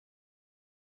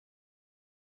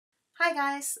Hi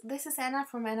guys, this is Anna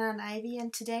from Anna and Ivy,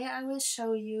 and today I will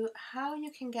show you how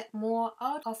you can get more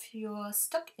out of your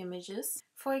stock images.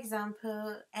 For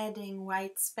example, adding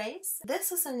white space.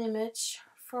 This is an image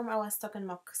from our stock and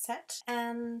mock set,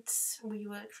 and we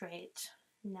will create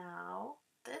now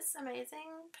this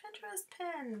amazing Pinterest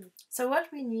pin. So what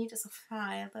we need is a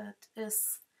file that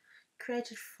is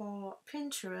created for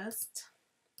Pinterest.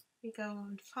 We go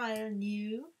on File,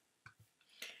 New,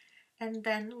 and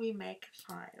then we make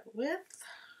a file with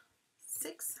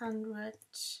 600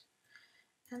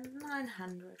 and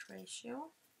 900 ratio.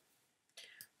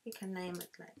 We can name it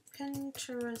like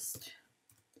Pinterest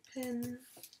pin.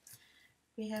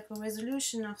 We have a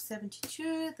resolution of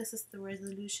 72. This is the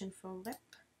resolution for web,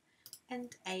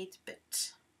 and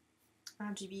 8-bit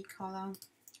RGB color.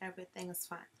 Everything is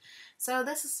fine. So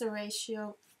this is the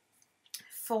ratio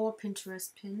for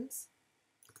Pinterest pins.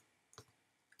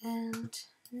 And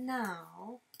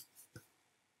now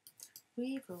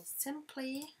we will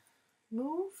simply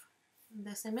move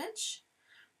this image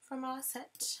from our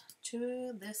set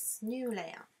to this new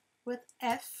layer. With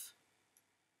F,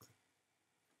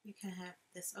 you can have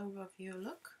this overview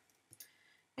look.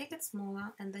 Make it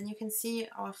smaller, and then you can see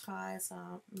our files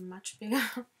are much bigger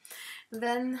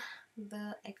than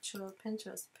the actual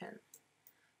Pinterest pin.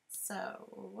 So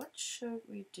what should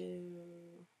we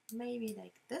do? Maybe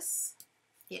like this.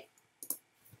 Yeah.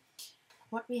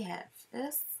 What we have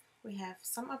is we have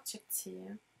some objects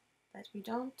here that we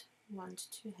don't want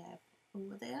to have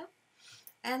over there,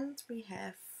 and we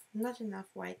have not enough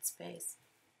white space.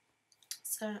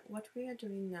 So what we are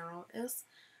doing now is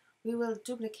we will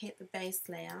duplicate the base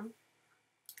layer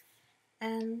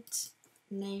and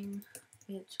name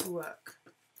it work,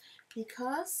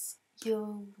 because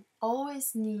you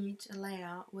always need a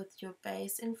layer with your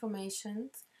base information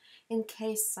in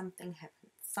case something happens.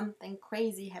 Something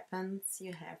crazy happens,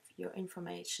 you have your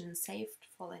information saved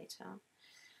for later.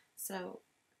 So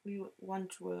we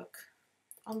want to work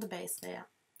on the base layer,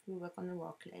 we work on the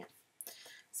work layer.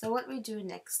 So what we do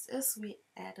next is we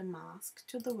add a mask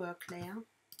to the work layer.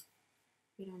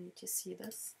 We don't need to see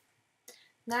this.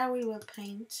 Now we will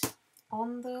paint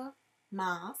on the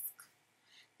mask,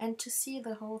 and to see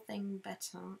the whole thing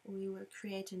better, we will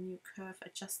create a new curve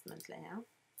adjustment layer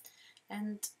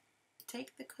and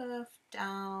take the curve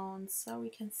down so we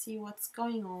can see what's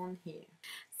going on here.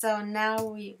 So now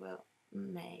we will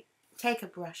take a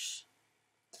brush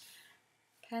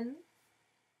pen,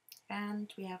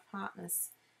 and we have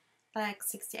hardness like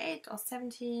 68 or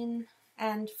 17,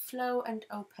 and flow and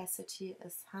opacity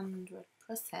is 100%.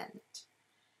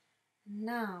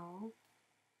 Now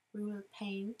we will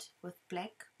paint with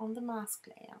black on the mask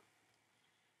layer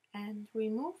and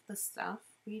remove the stuff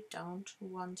we don't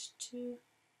want to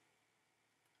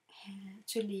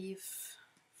leave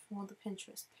for the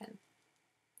Pinterest pin.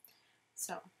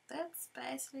 So that's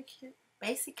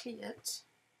basically it.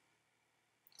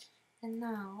 And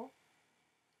now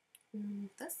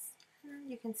remove this, and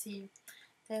you can see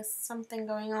there's something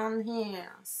going on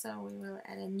here. So we will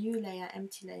add a new layer,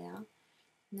 empty layer,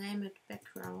 name it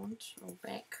background or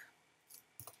back.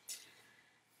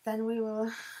 Then we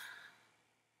will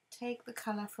take the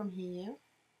color from here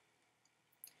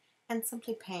and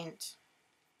simply paint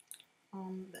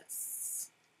on this.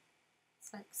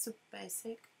 It's like super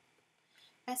basic.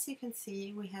 As you can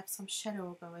see, we have some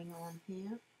shadow going on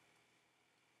here.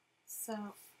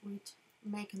 So we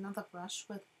make another brush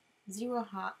with 0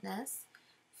 hardness,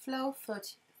 flow 30%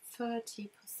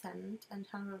 and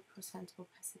 100%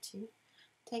 opacity.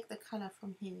 Take the color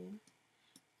from here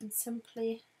and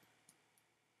simply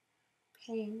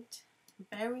paint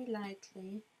very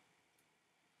lightly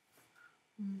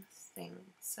on this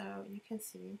thing. So you can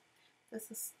see this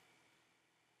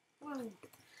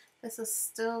is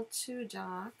still too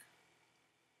dark,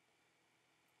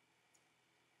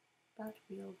 but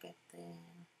we'll get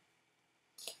there.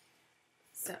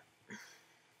 So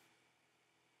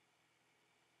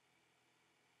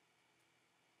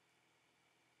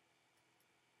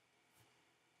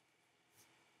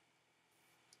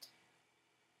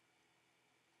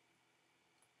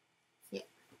yeah.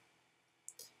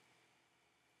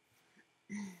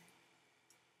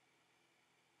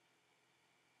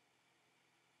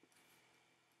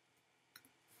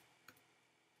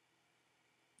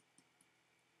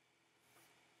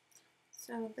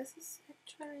 So this is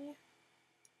actually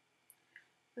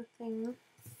the thing.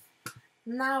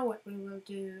 Now what we will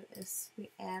do is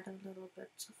we add a little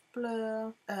bit of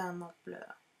blur, not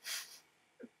blur,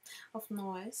 of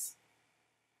noise,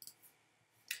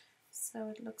 so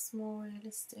it looks more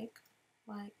realistic,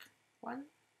 like one.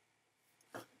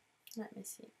 Let me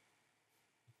see.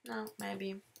 No,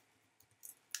 maybe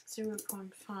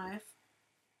 0.5.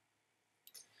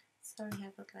 So we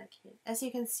have it like here. As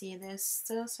you can see, there's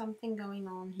still something going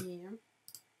on here.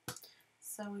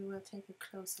 So we will take a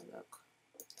closer look.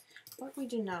 What we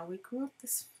do now, we group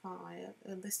this file,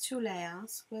 these two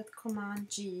layers with Command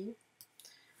G,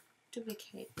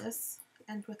 duplicate this,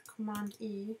 and with Command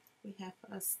E we have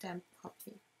a stamp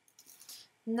copy.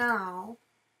 Now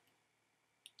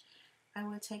I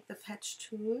will take the patch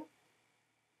tool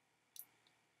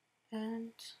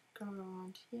and go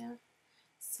around here,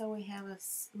 so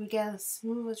we get a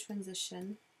smoother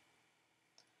transition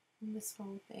on this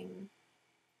whole thing.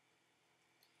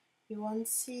 You won't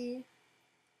see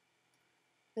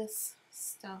this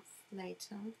stuff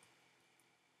later.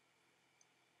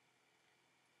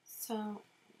 So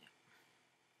yeah.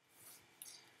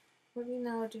 What we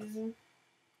now do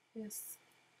is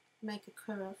make a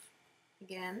curve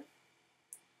again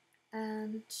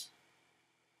and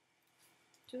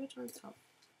do it on top.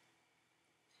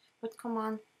 With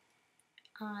Command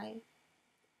I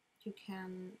you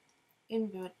can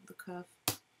invert the curve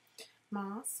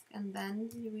mask, and then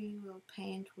we will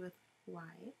paint with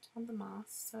white on the mask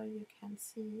so you can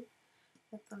see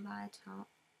that the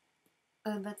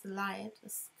light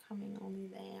is coming only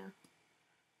there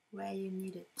where you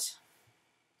need it.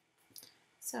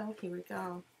 So here we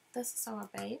go. This is our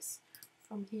base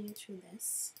from here to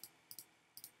this.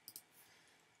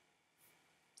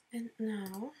 And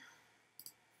now,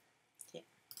 yeah,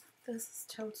 this is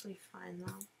totally fine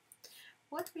now.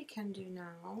 What we can do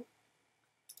now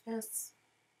is,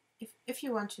 if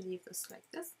you want to leave this like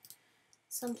this,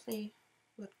 simply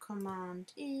with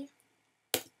Command E,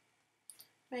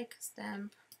 make a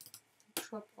stamp,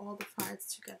 drop all the files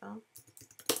together,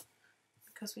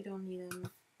 because we don't need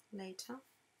them later.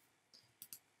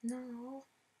 Now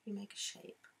we make a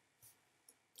shape.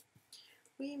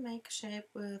 We make a shape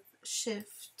with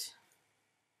Shift.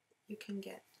 You can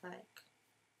get like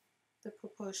the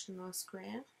proportional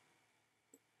square,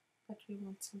 but we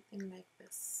want something like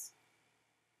this.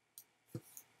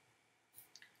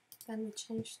 Then we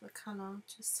change the color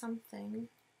to something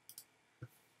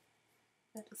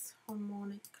that is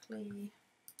harmonically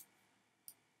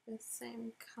the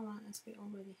same color as we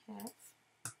already have.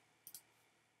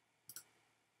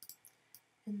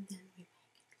 And then we make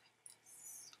it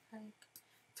like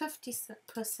this, like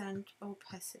 50%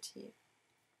 opacity.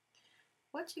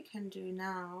 What you can do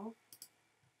now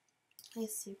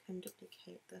is you can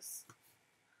duplicate this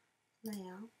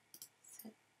layer,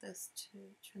 set this to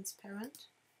transparent,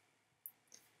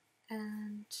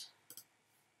 and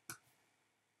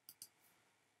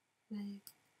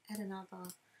add another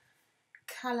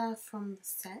color from the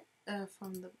set,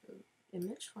 from the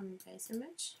image, from the base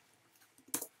image.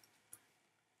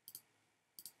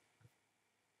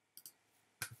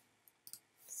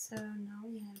 So now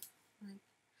we have like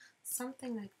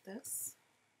something like this.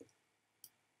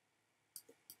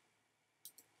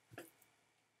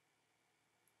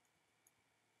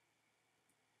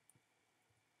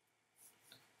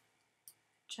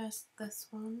 Just this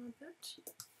one a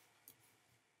bit.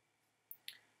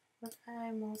 What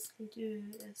I mostly do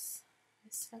is I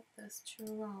set this to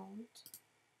round,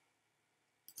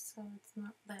 so it's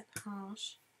not that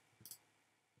harsh.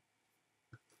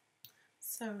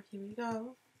 So here we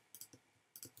go.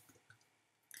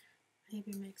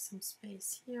 Maybe make some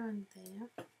space here and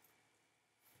there.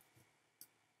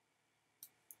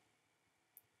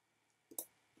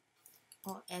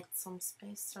 Or add some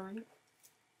space, sorry.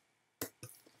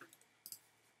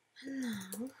 And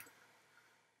now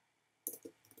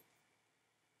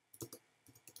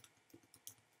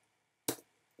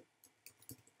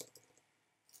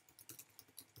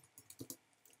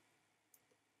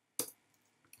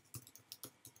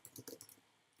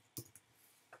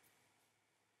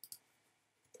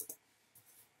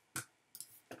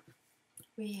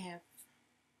we have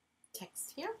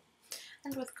text here,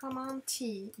 and with Command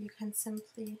T you can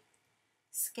simply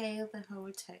scale the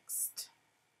whole text.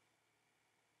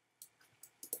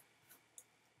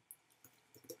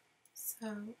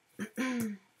 So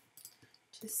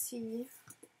to see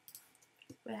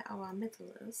where our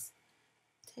middle is,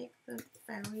 take the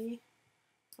very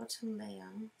bottom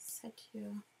layer, set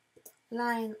your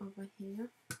line over here,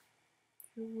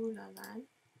 your ruler line,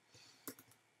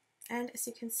 and as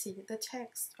you can see, the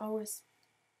text always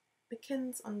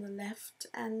begins on the left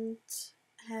and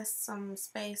has some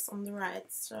space on the right,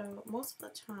 so most of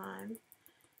the time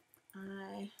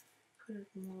I put it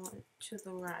more to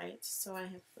the right, so I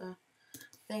have the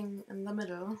thing in the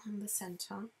middle, in the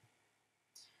center.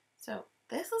 So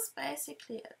this is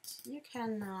basically it. You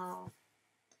can now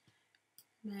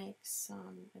make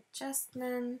some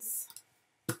adjustments.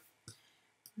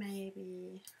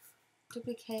 maybe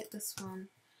duplicate this one,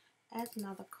 add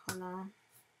another color.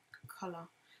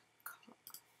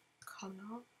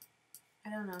 I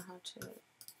don't know how to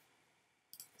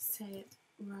say it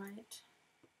right.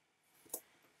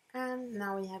 And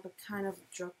now we have a kind of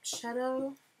dropped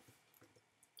shadow,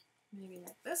 maybe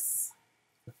like this.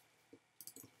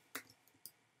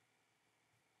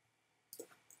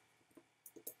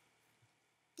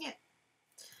 Yeah,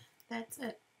 that's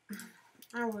it.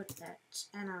 I wrote that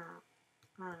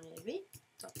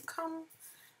nrivy.com,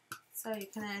 so you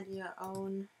can add your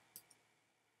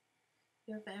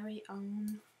very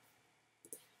own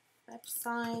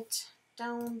website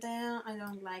down there. I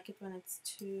don't like it when it's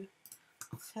too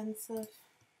offensive,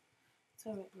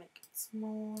 so we make it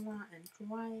smaller and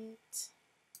white.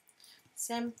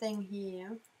 Same thing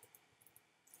here.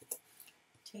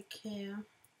 Take care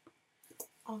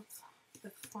of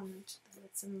the font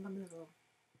that's in the middle.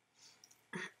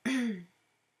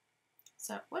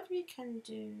 So what we can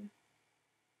do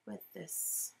with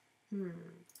this,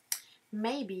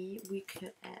 maybe we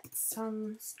could add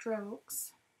some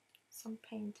strokes, some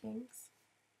paintings,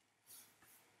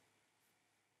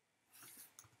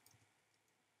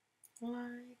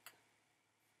 like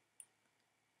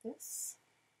this,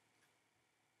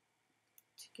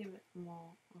 to give it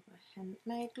more of a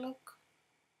handmade look.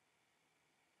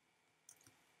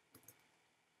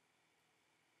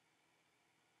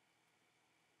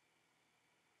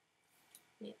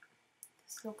 Yeah,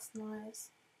 this looks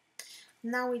nice.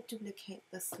 Now we duplicate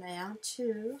this layer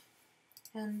too,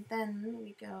 and then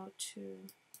we go to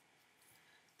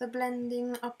the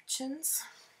blending options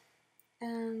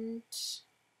and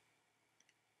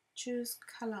choose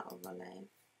color overlay,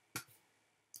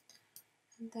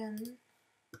 and then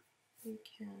we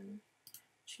can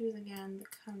choose again the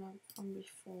color from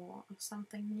before of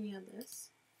something near this.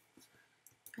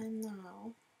 And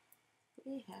now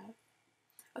we have,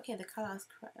 okay, the color is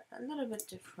a little bit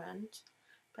different,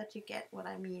 but you get what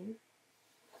I mean.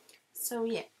 So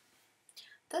yeah,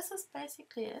 this is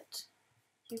basically it.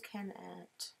 You can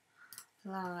add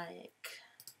like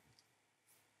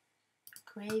a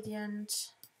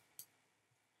gradient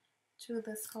to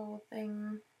this whole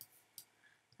thing.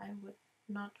 I would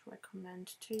not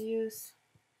recommend to use.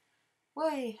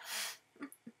 Wait,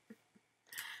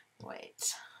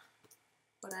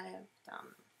 what I have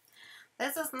done.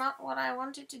 This is not what I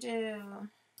wanted to do.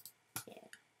 Yeah.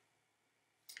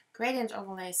 Gradient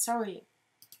overlay, sorry.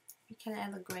 We can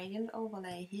add a gradient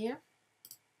overlay here.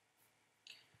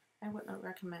 I would not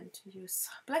recommend to use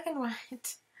black and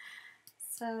white.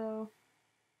 So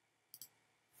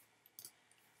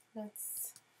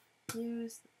let's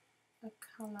use a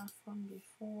color from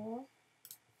before.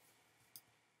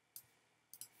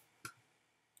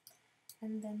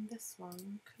 And then this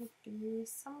one could be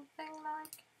something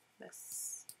like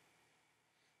this.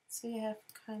 So you have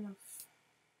kind of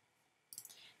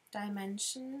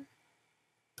dimension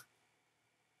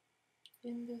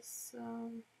in this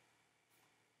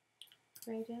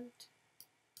gradient.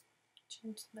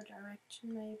 Change the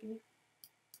direction maybe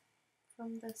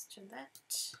from this to that,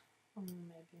 or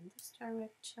maybe in this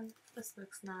direction. This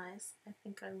looks nice. I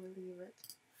think I will leave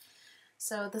it.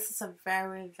 So this is a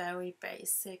very, very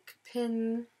basic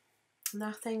pin,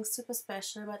 nothing super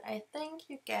special, but I think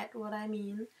you get what I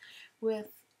mean with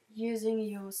using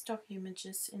your stock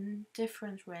images in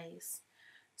different ways.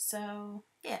 So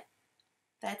yeah,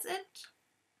 that's it.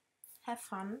 Have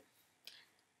fun.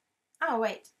 Oh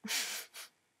wait,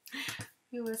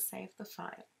 we will save the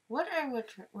file. What I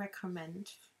would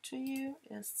recommend to you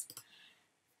is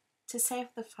to save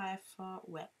the file for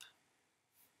web.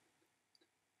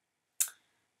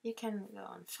 You can go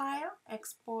on File,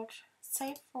 Export,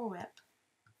 Save for Web,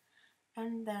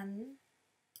 and then,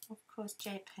 of course,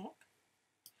 JPEG.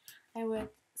 I would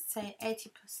say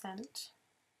 80%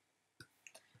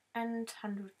 and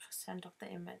 100% of the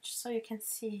image. So you can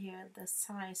see here the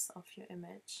size of your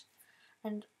image.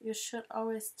 And you should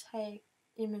always take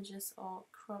images or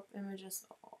crop images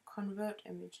or convert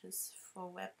images for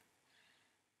web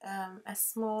as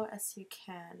small as you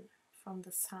can from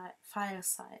the file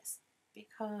size,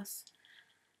 because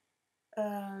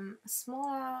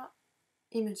smaller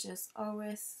images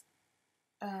always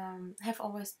have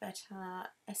always better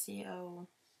SEO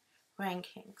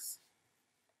rankings.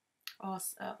 Or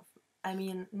I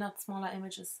mean, not smaller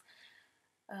images.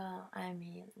 I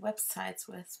mean websites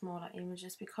with smaller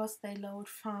images, because they load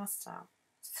faster.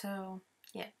 So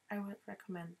yeah, I would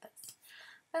recommend this.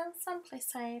 Then simply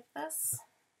save this.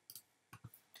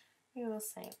 We will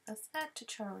save this. Add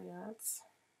tutorials.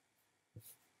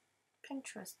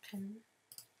 Pinterest pin.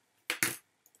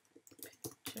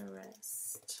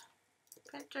 Pinterest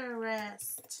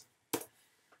Pinterest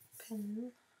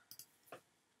pin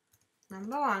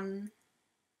number 1.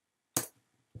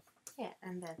 Yeah,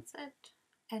 and that's it.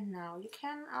 And now you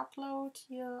can upload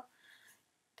your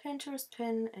Pinterest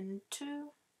pin into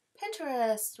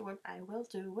Pinterest, what I will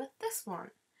do with this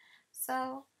one.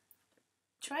 So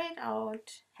try it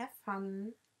out, have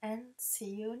fun, and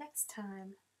see you next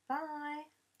time. Bye!